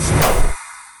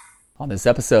On this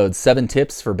episode, 7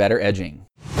 tips for better edging.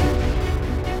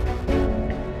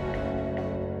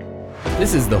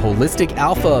 This is the Holistic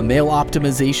Alpha Male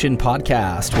Optimization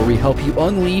Podcast, where we help you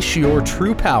unleash your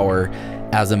true power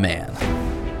as a man.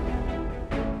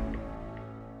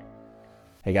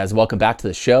 Hey guys, welcome back to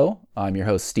the show. I'm your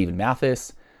host, Stephen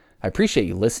Mathis. I appreciate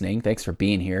you listening. Thanks for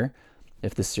being here.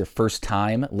 If this is your first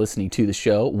time listening to the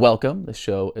show, welcome. The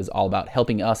show is all about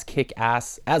helping us kick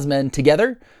ass as men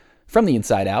together. From the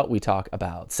inside out, we talk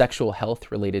about sexual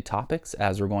health related topics,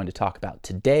 as we're going to talk about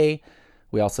today.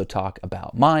 We also talk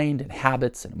about mind and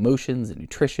habits and emotions and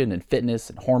nutrition and fitness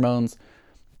and hormones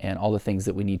and all the things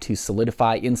that we need to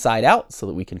solidify inside out so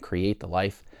that we can create the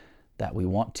life that we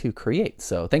want to create.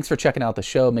 So thanks for checking out the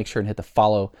show. Make sure and hit the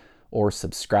follow or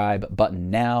subscribe button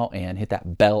now and hit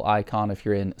that bell icon if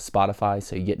you're in Spotify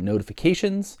so you get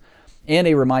notifications. And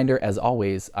a reminder, as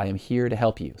always, I am here to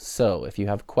help you. So if you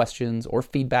have questions or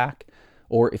feedback,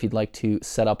 or if you'd like to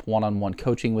set up one-on-one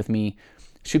coaching with me,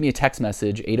 shoot me a text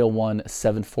message,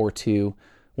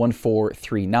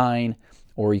 801-742-1439,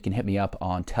 or you can hit me up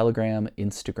on Telegram,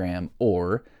 Instagram,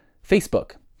 or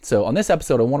Facebook. So on this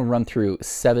episode, I want to run through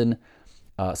 7,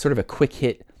 sort of a quick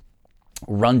hit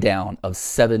rundown of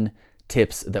 7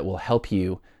 tips that will help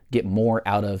you get more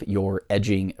out of your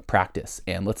edging practice.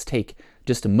 And let's take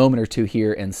just a moment or two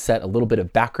here and set a little bit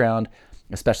of background,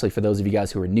 especially for those of you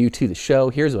guys who are new to the show.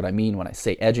 Here's what I mean when I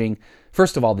say edging.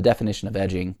 First of all, the definition of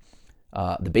edging,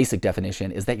 the basic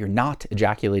definition is that you're not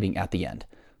ejaculating at the end.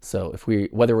 So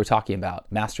whether we're talking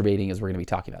about masturbating, as we're going to be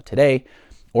talking about today,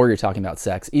 or you're talking about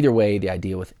sex, either way, the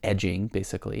idea with edging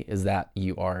basically is that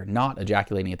you are not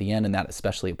ejaculating at the end, and that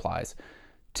especially applies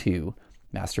to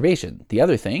masturbation. The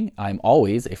other thing, I'm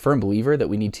always a firm believer that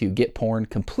we need to get porn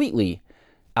completely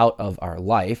out of our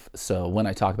life. So when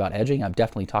I talk about edging, I'm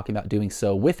definitely talking about doing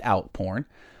so without porn,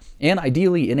 and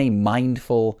ideally in a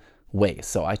mindful way.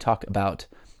 So I talk about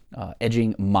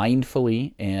edging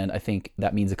mindfully, and I think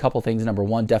that means a couple things. Number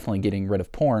one, definitely getting rid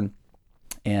of porn,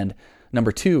 and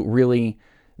number two, really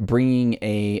bringing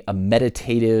a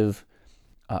meditative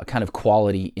kind of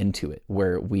quality into it,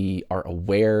 where we are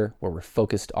aware, where we're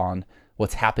focused on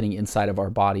what's happening inside of our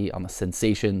body, on the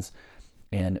sensations,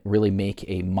 and really make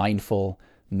a mindful,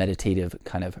 meditative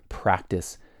kind of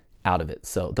practice out of it.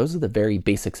 So those are the very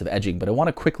basics of edging, but I want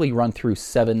to quickly run through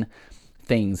 7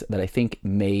 things that I think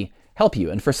may help you.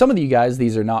 And for some of you guys,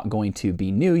 these are not going to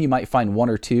be new. You might find 1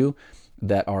 or 2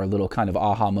 that are little kind of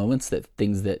aha moments, that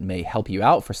things that may help you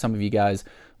out. For some of you guys,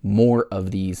 more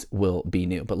of these will be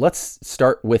new. But let's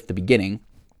start with the beginning.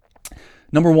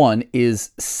 Number 1 is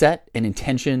set an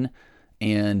intention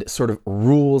and sort of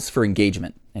rules for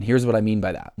engagement. And here's what I mean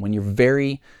by that. When you're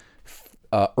very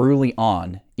early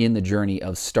on in the journey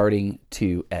of starting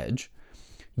to edge,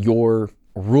 your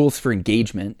rules for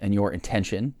engagement and your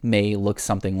intention may look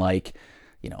something like,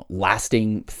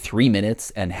 lasting 3 minutes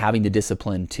and having the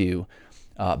discipline to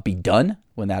be done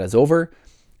when that is over,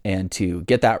 and to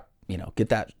get that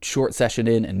short session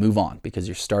in and move on, because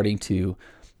you're starting to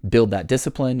build that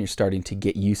discipline. You're starting to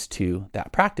get used to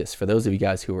that practice. For those of you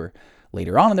guys who are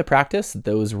later on in the practice,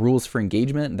 those rules for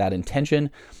engagement, that intention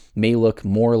may look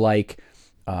more like,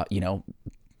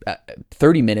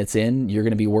 30 minutes in, you're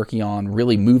going to be working on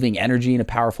really moving energy in a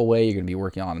powerful way. You're going to be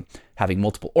working on having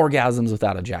multiple orgasms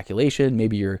without ejaculation.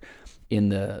 Maybe you're in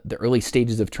the early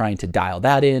stages of trying to dial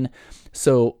that in.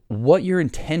 So what your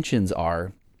intentions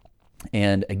are,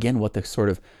 and again, what the sort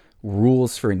of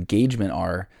rules for engagement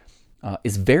are,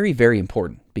 is very, very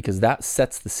important, because that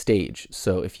sets the stage.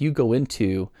 So if you go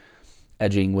into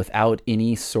edging without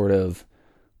any sort of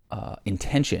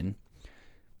intention,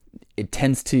 it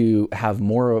tends to have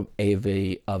more of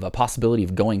a possibility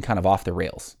of going kind of off the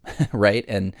rails, right?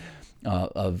 And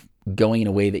of going in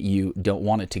a way that you don't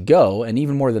want it to go. And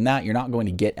even more than that, you're not going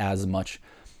to get as much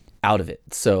out of it.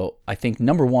 So I think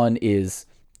number 1 is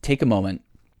take a moment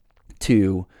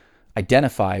to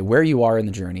identify where you are in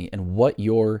the journey and what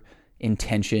your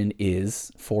intention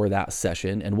is for that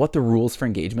session and what the rules for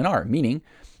engagement are. Meaning,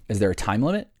 is there a time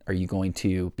limit? Are you going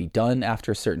to be done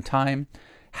after a certain time?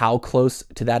 How close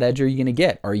to that edge are you going to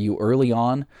get? Are you early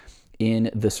on in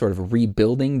the sort of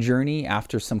rebuilding journey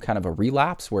after some kind of a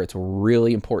relapse, where it's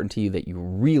really important to you that you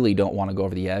really don't want to go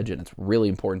over the edge, and it's really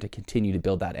important to continue to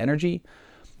build that energy?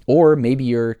 Or maybe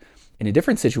you're in a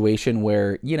different situation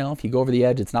where, if you go over the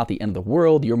edge, it's not the end of the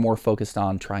world. You're more focused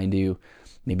on trying to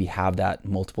maybe have that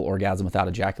multiple orgasm without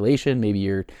ejaculation. Maybe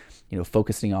you're,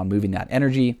 focusing on moving that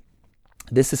energy.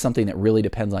 This is something that really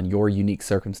depends on your unique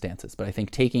circumstances. But I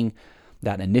think taking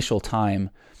that initial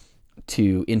time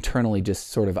to internally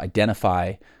just sort of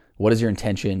identify what is your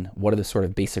intention, what are the sort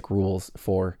of basic rules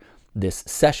for this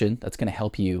session, that's going to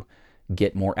help you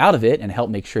get more out of it and help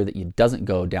make sure that it doesn't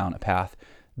go down a path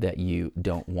that you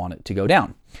don't want it to go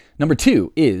down. Number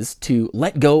 2 is to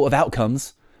let go of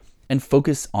outcomes and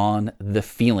focus on the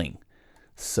feeling.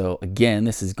 So again,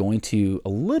 this is going to a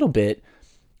little bit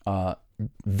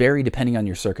vary depending on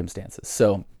your circumstances.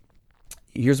 So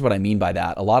here's what I mean by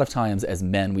that. A lot of times as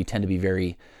men, we tend to be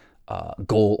very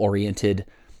goal-oriented.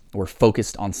 We're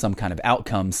focused on some kind of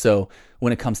outcome. So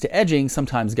when it comes to edging,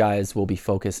 sometimes guys will be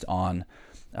focused on,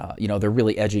 they're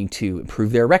really edging to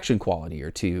improve their erection quality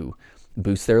or to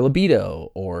boost their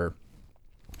libido, or,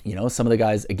 some of the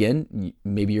guys, again,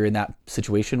 maybe you're in that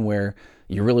situation where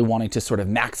you're really wanting to sort of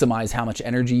maximize how much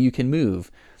energy you can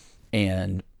move.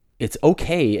 And it's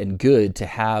okay and good to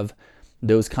have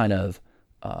those kind of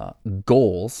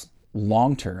goals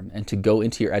long-term and to go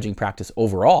into your edging practice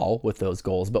overall with those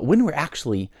goals. But when we're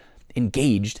actually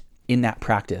engaged in that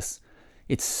practice,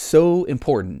 it's so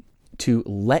important to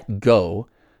let go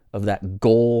of that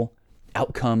goal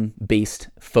outcome-based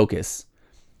focus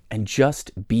and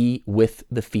just be with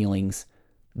the feelings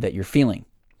that you're feeling.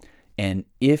 And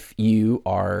if you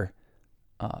are,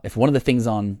 if one of the things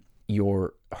on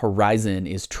your horizon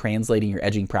is translating your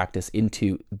edging practice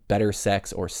into better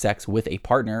sex or sex with a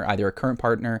partner, either a current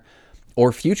partner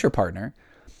or future partner,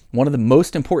 one of the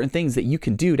most important things that you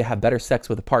can do to have better sex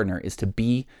with a partner is to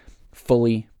be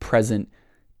fully present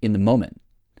in the moment.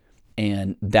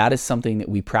 And that is something that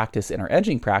we practice in our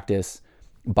edging practice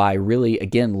by really,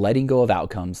 again, letting go of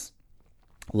outcomes,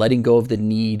 letting go of the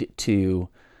need to,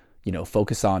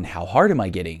 focus on how hard am I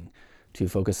getting, to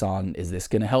focus on, is this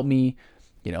going to help me,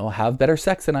 have better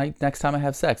sex next time I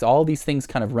have sex. All these things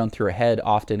kind of run through our head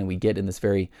often, and we get in this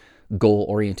very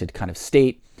goal-oriented kind of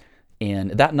state.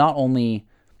 And that not only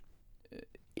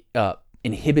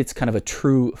inhibits kind of a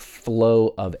true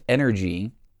flow of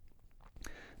energy,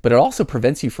 but it also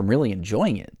prevents you from really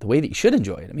enjoying it the way that you should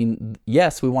enjoy it. I mean,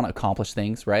 yes, we want to accomplish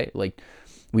things, right? Like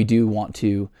we do want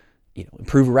to,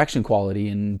 improve erection quality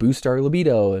and boost our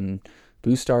libido and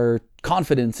boost our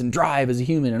confidence and drive as a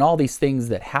human and all these things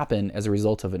that happen as a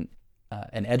result of an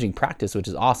edging practice, which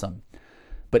is awesome.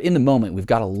 But in the moment, we've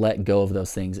got to let go of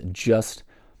those things and just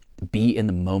be in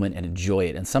the moment and enjoy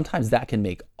it. And sometimes that can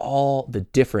make all the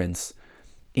difference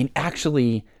in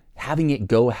actually having it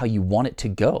go how you want it to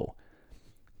go,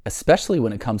 especially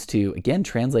when it comes to, again,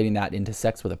 translating that into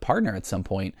sex with a partner at some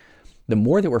point. The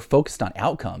more that we're focused on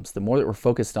outcomes, the more that we're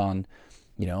focused on,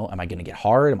 am I going to get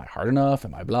hard? Am I hard enough?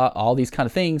 Am I blah? All these kind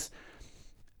of things,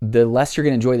 the less you're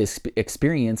going to enjoy this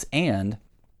experience, and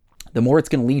the more it's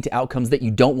going to lead to outcomes that you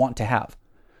don't want to have.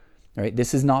 Right?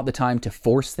 This is not the time to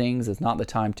force things. It's not the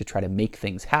time to try to make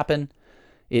things happen.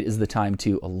 It is the time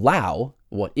to allow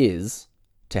what is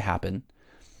to happen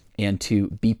and to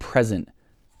be present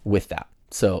with that.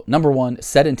 So number 1,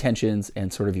 set intentions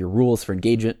and sort of your rules for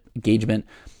engagement.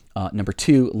 Number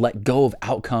 2, let go of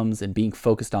outcomes and being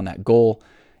focused on that goal,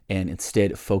 and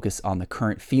instead focus on the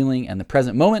current feeling and the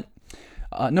present moment.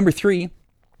 Number 3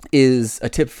 is a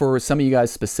tip for some of you guys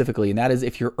specifically, and that is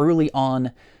if you're early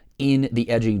on in the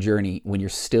edging journey, when you're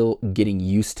still getting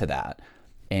used to that.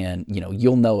 And,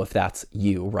 you'll know if that's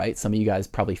you, right? Some of you guys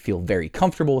probably feel very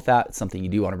comfortable with that. It's something you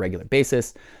do on a regular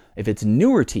basis. If it's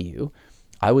newer to you,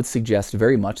 I would suggest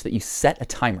very much that you set a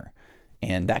timer.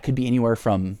 And that could be anywhere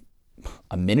from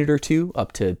a minute or 2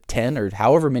 up to 10 or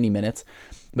however many minutes.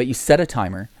 But you set a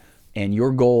timer, and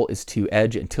your goal is to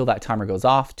edge until that timer goes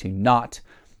off, to not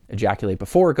ejaculate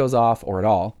before it goes off or at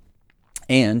all,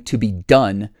 and to be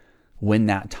done when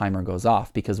that timer goes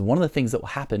off. Because one of the things that will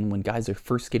happen when guys are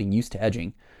first getting used to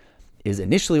edging is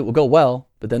initially it will go well,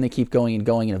 but then they keep going and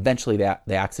going, and eventually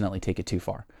they accidentally take it too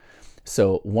far.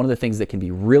 So one of the things that can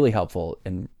be really helpful,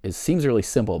 and it seems really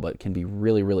simple, but can be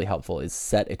really, really helpful, is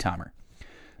set a timer.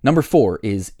 Number 4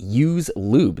 is use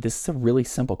lube. This is a really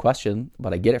simple question,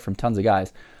 but I get it from tons of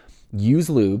guys. Use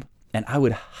lube, and I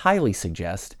would highly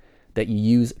suggest that you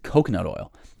use coconut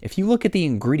oil. If you look at the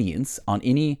ingredients on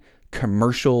any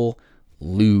commercial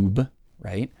lube,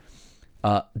 right?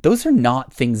 Those are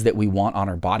not things that we want on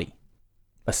our body,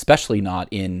 especially not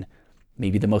in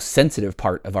maybe the most sensitive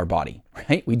part of our body,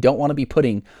 right? We don't want to be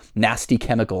putting nasty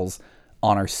chemicals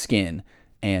on our skin.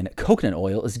 And coconut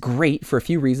oil is great for a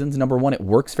few reasons. Number 1, it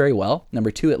works very well.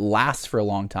 Number 2, it lasts for a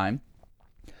long time.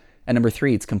 And number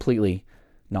 3, it's completely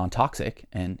non-toxic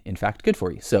and in fact good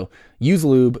for you. So use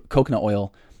lube. Coconut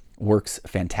oil works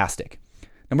fantastic.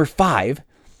 Number 5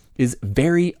 is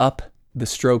vary up the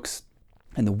strokes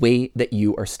and the way that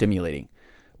you are stimulating.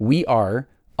 We are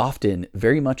often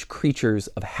very much creatures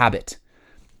of habit.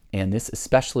 And this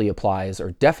especially applies,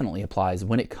 or definitely applies,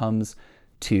 when it comes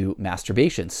to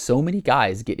masturbation. So many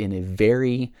guys get in a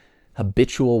very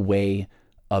habitual way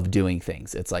of doing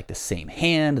things. It's like the same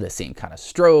hand, the same kind of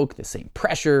stroke, the same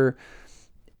pressure.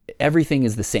 Everything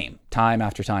is the same time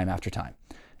after time after time.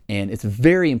 And it's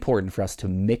very important for us to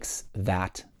mix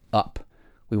that up.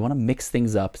 We want to mix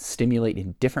things up, stimulate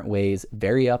in different ways,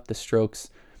 vary the strokes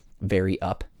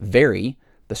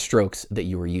that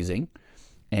you are using.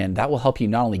 And that will help you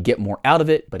not only get more out of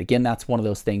it, but again, that's one of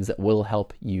those things that will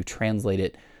help you translate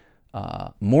it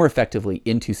more effectively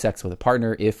into sex with a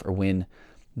partner if or when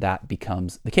that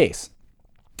becomes the case.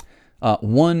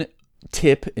 One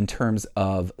tip in terms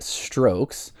of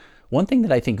strokes, one thing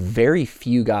that I think very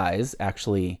few guys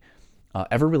actually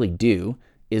ever really do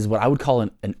is what I would call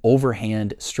an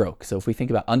overhand stroke. So if we think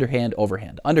about underhand,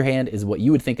 overhand. Underhand is what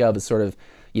you would think of as sort of,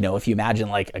 if you imagine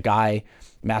like a guy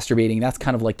masturbating, that's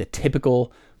kind of like the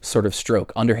typical sort of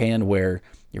stroke. Underhand, where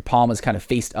your palm is kind of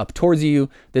faced up towards you.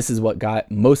 This is what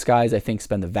most guys, I think,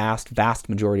 spend the vast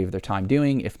majority of their time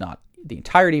doing, if not the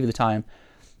entirety of the time.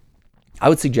 I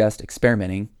would suggest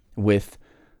experimenting with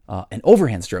an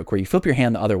overhand stroke where you flip your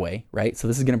hand the other way, right? So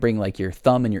this is going to bring like your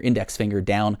thumb and your index finger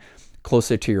down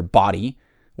closer to your body,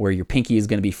 where your pinky is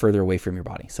going to be further away from your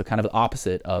body. So kind of the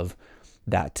opposite of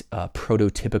that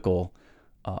prototypical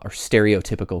or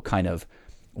stereotypical kind of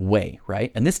way,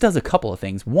 right? And this does a couple of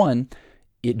things. One,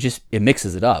 it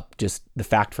mixes it up. Just the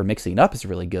fact for mixing it up is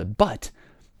really good. But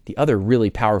the other really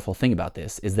powerful thing about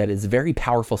this is that it's very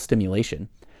powerful stimulation,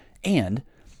 and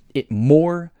it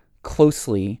more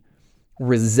closely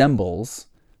resembles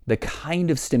the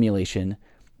kind of stimulation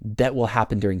that will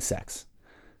happen during sex.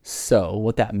 So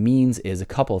what that means is a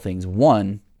couple of things.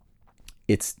 One,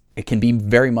 it can be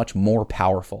very much more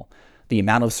powerful. The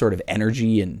amount of sort of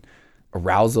energy and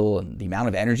arousal and the amount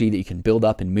of energy that you can build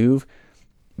up and move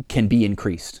can be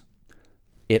increased.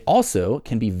 It also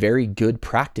can be very good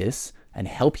practice and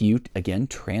help you, again,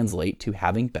 translate to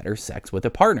having better sex with a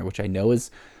partner, which I know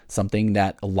is something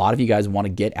that a lot of you guys want to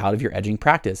get out of your edging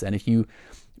practice. And if you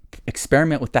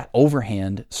experiment with that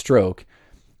overhand stroke,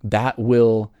 that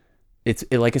will,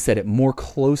 like I said, it more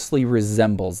closely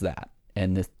resembles that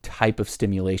and the type of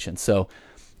stimulation. So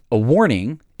a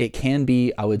warning, it can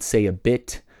be, I would say, a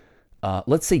bit,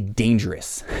 let's say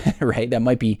dangerous, right? That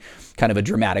might be kind of a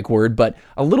dramatic word, but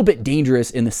a little bit dangerous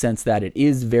in the sense that it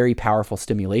is very powerful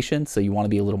stimulation. So you want to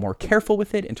be a little more careful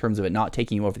with it in terms of it not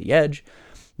taking you over the edge,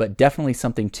 but definitely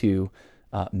something to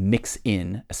mix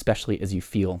in, especially as you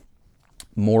feel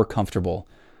more comfortable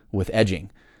with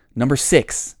edging. Number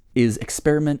 6 is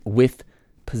experiment with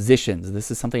positions.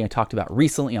 This is something I talked about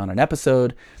recently on an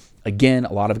episode. Again,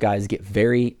 a lot of guys get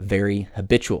very, very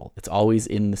habitual. It's always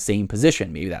in the same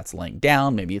position. Maybe that's laying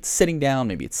down, maybe it's sitting down,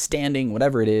 maybe it's standing,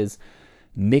 whatever it is.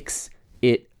 Mix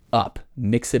it up.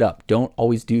 Mix it up. Don't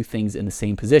always do things in the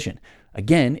same position.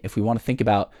 Again, if we want to think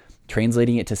about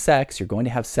translating it to sex, you're going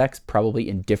to have sex probably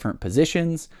in different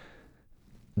positions.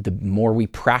 The more we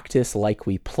practice like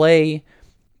we play,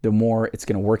 the more it's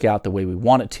going to work out the way we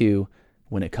want it to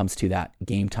when it comes to that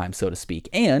game time, so to speak.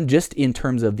 And just in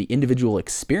terms of the individual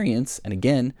experience, and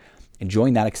again,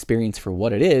 enjoying that experience for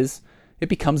what it is, it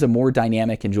becomes a more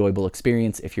dynamic, enjoyable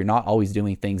experience if you're not always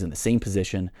doing things in the same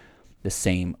position, the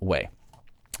same way.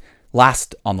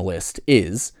 Last on the list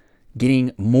is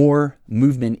getting more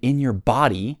movement in your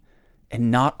body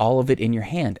and not all of it in your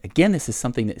hand. Again, this is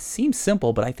something that seems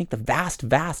simple, but I think the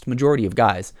vast majority of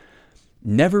guys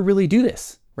never really do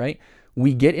this, right?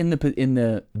 We get in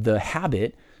the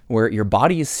habit where your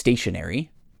body is stationary,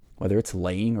 whether it's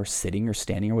laying or sitting or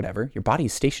standing or whatever, your body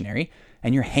is stationary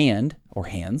and your hand or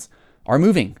hands are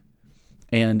moving.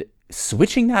 And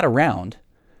switching that around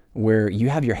where you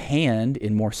have your hand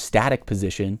in more static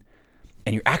position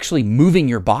and you're actually moving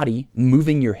your body,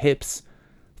 moving your hips,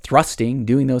 thrusting,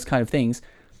 doing those kind of things,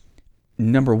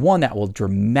 number one, that will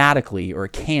dramatically or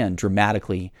can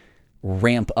dramatically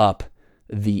ramp up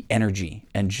the energy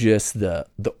and just the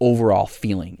overall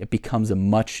feeling. It becomes a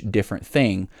much different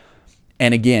thing.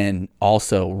 And again,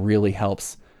 also really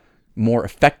helps more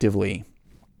effectively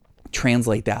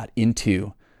translate that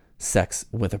into sex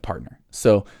with a partner.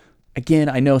 So again,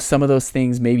 I know some of those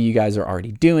things maybe you guys are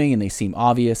already doing and they seem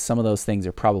obvious. Some of those things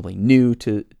are probably new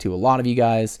to a lot of you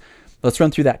guys. Let's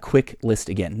run through that quick list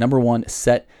again. Number 1,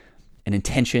 set an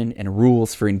intention and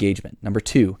rules for engagement. Number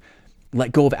 2,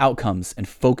 let go of outcomes and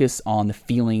focus on the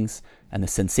feelings and the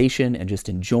sensation and just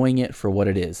enjoying it for what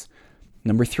it is.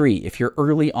 Number 3, if you're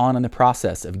early on in the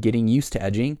process of getting used to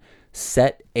edging,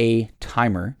 set a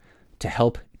timer to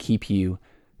help keep you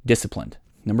disciplined.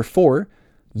 Number 4,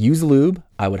 use lube.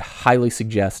 I would highly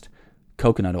suggest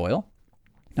coconut oil.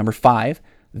 Number 5,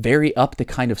 vary up the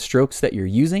kind of strokes that you're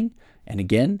using. And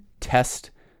again, test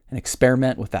and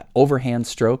experiment with that overhand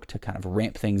stroke to kind of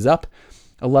ramp things up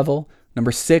a level.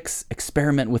 Number 6,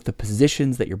 experiment with the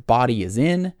positions that your body is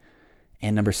in.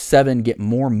 And number 7, get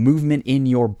more movement in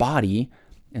your body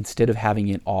instead of having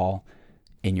it all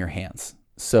in your hands.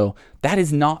 So that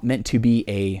is not meant to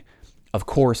be of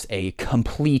course, a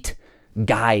complete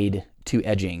guide to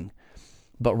edging,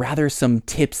 but rather some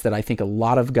tips that I think a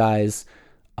lot of guys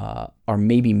are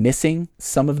maybe missing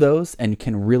some of those and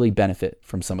can really benefit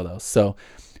from some of those. So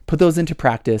put those into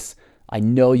practice. I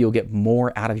know you'll get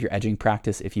more out of your edging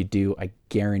practice if you do. I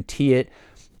guarantee it.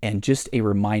 And just a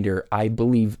reminder, I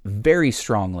believe very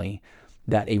strongly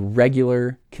that a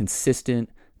regular, consistent,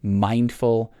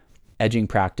 mindful edging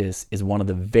practice is one of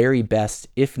the very best,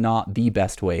 if not the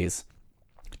best ways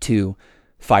to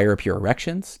fire up your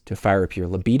erections, to fire up your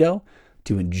libido,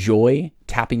 to enjoy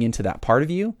tapping into that part of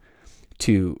you,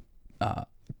 to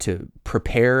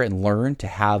prepare and learn to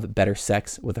have better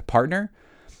sex with a partner.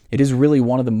 It is really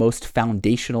one of the most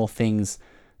foundational things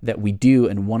that we do,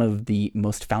 and one of the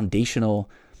most foundational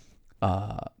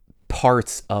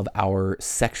parts of our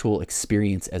sexual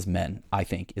experience as men, I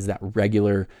think, is that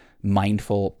regular,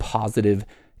 mindful, positive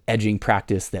edging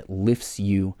practice that lifts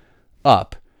you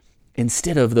up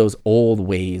instead of those old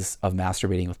ways of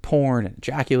masturbating with porn and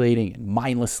ejaculating and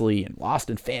mindlessly and lost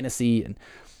in fantasy, and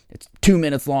it's 2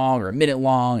 minutes long or a minute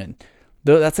long, and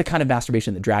that's the kind of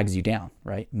masturbation that drags you down,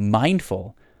 right?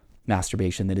 Mindful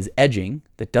masturbation that is edging,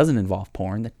 that doesn't involve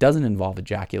porn, that doesn't involve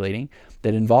ejaculating,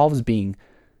 that involves being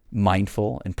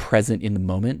mindful and present in the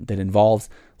moment, that involves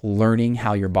learning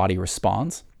how your body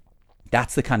responds.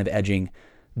 That's the kind of edging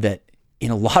that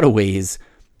in a lot of ways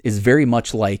is very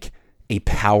much like a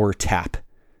power tap.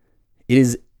 It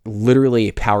is literally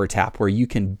a power tap where you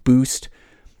can boost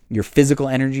your physical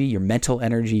energy, your mental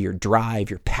energy, your drive,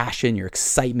 your passion, your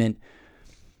excitement.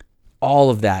 All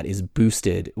of that is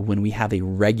boosted when we have a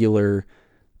regular,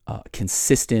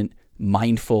 consistent,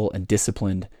 mindful, and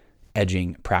disciplined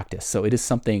edging practice. So it is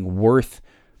something worth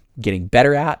getting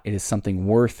better at. It is something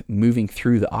worth moving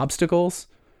through the obstacles.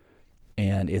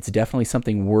 And it's definitely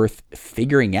something worth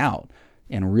figuring out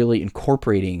and really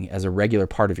incorporating as a regular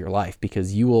part of your life,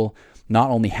 because you will not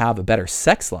only have a better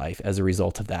sex life as a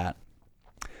result of that,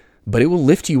 but it will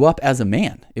lift you up as a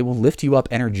man. It will lift you up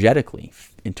energetically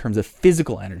in terms of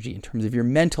physical energy, in terms of your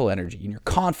mental energy and your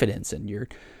confidence and your,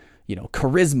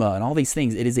 charisma and all these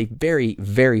things. It is a very,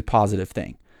 very positive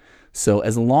thing. So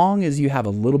as long as you have a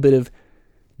little bit of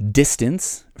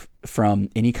distance from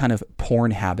any kind of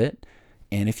porn habit,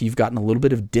 and if you've gotten a little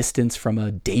bit of distance from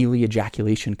a daily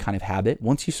ejaculation kind of habit,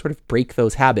 once you sort of break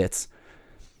those habits,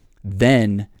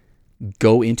 then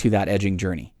go into that edging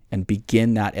journey and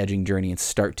begin that edging journey and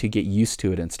start to get used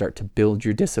to it and start to build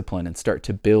your discipline and start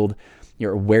to build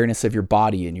your awareness of your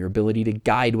body and your ability to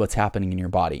guide what's happening in your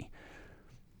body.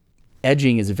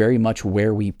 Edging is very much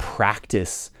where we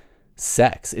practice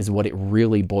sex, is what it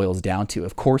really boils down to.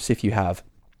 Of course, if you have,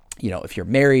 if you're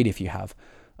married, if you have,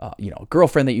 a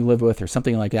girlfriend that you live with or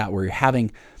something like that, where you're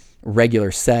having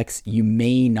regular sex, you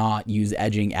may not use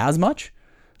edging as much,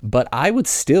 but I would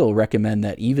still recommend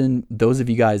that even those of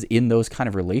you guys in those kind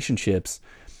of relationships,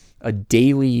 a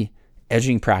daily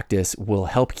edging practice will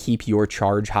help keep your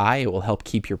charge high. It will help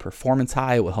keep your performance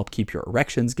high. It will help keep your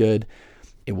erections good.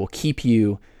 It will keep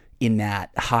you in that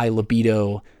high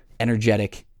libido,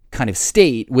 energetic kind of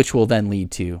state, which will then lead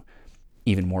to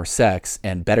even more sex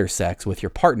and better sex with your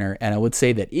partner. And I would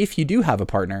say that if you do have a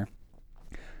partner,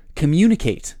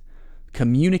 communicate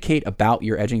about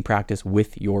your edging practice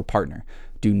with your partner.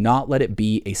 Do not let it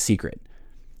be a secret.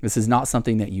 This is not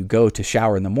something that you go to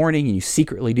shower in the morning and you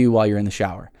secretly do while you're in the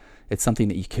shower. It's something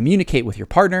that you communicate with your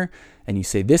partner and you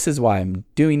say, this is why I'm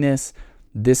doing this.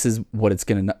 This is what it's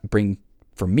going to bring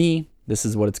for me. This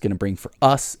is what it's going to bring for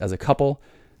us as a couple.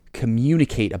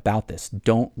 Communicate about this.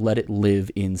 Don't let it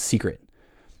live in secret,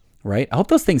 right? I hope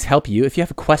those things help you. If you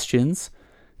have questions,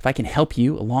 if I can help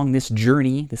you along this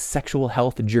journey, this sexual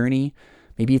health journey,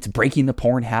 maybe it's breaking the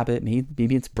porn habit.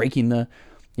 Maybe it's breaking the,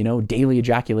 daily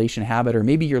ejaculation habit, or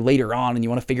maybe you're later on and you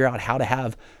want to figure out how to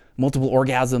have multiple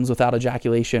orgasms without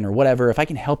ejaculation or whatever. If I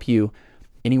can help you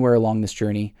anywhere along this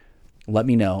journey, let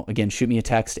me know. Again, shoot me a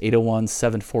text,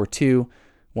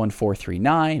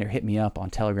 801-742-1439, or hit me up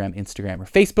on Telegram, Instagram, or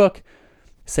Facebook.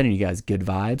 Sending you guys good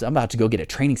vibes. I'm about to go get a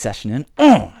training session in.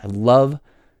 I love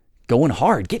going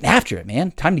hard, getting after it,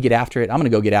 man. Time to get after it. I'm going to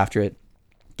go get after it.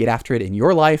 Get after it in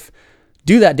your life.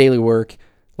 Do that daily work.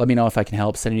 Let me know if I can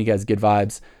help. Sending you guys good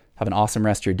vibes. Have an awesome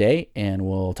rest of your day, and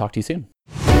we'll talk to you soon.